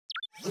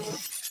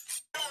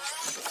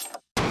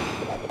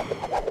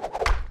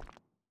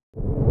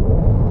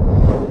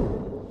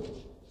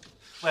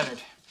Leonard,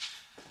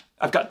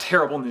 I've got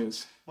terrible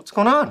news. What's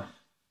going on?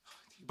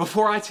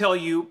 Before I tell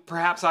you,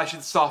 perhaps I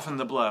should soften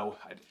the blow.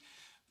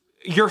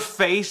 Your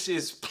face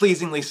is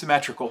pleasingly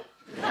symmetrical.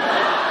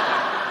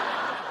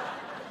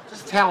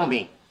 Just tell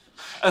me.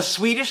 A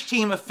Swedish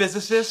team of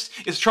physicists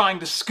is trying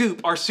to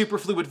scoop our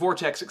superfluid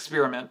vortex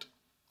experiment.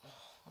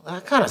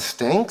 That kind of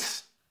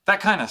stinks.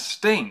 That kind of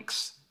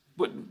stinks.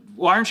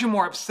 Why aren't you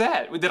more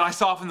upset? Did I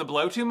soften the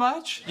blow too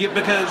much?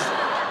 Because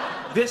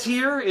this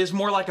here is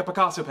more like a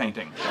Picasso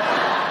painting.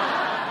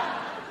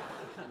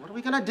 What are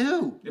we gonna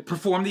do?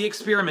 Perform the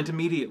experiment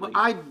immediately.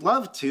 Well, I'd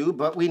love to,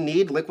 but we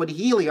need liquid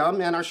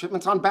helium and our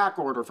shipment's on back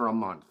order for a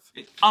month.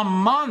 A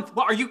month?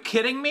 What, are you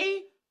kidding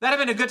me? That'd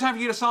have been a good time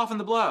for you to soften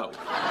the blow.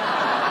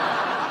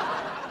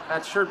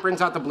 That shirt brings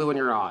out the blue in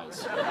your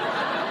eyes.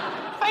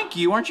 Thank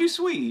you, aren't you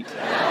sweet?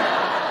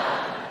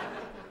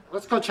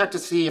 Let's go check to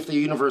see if the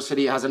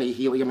university has any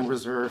helium in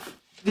reserve.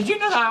 Did you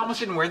know that I almost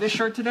didn't wear this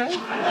shirt today?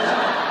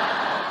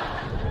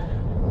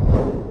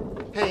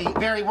 Hey,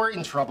 Barry, we're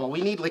in trouble.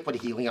 We need liquid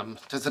helium.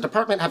 Does the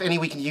department have any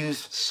we can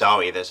use?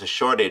 Sorry, there's a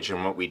shortage,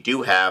 and what we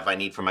do have, I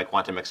need for my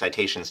quantum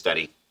excitation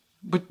study.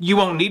 But you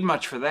won't need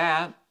much for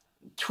that.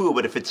 True,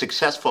 but if it's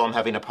successful, I'm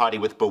having a party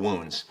with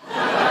balloons.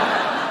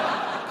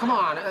 Come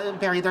on,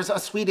 Barry, there's a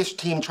Swedish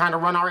team trying to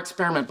run our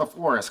experiment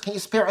before us. Can you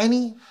spare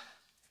any?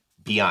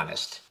 Be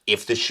honest.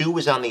 If the shoe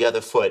was on the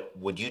other foot,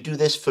 would you do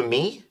this for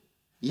me?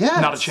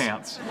 Yes. Not a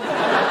chance. What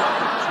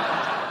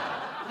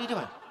are you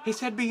doing? He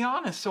said be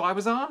honest, so I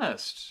was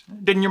honest.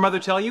 Didn't your mother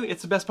tell you?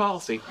 It's the best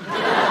policy.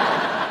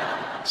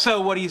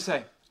 So, what do you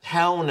say?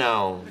 Hell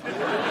no.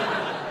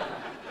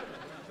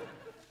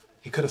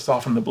 He could have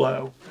softened the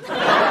blow.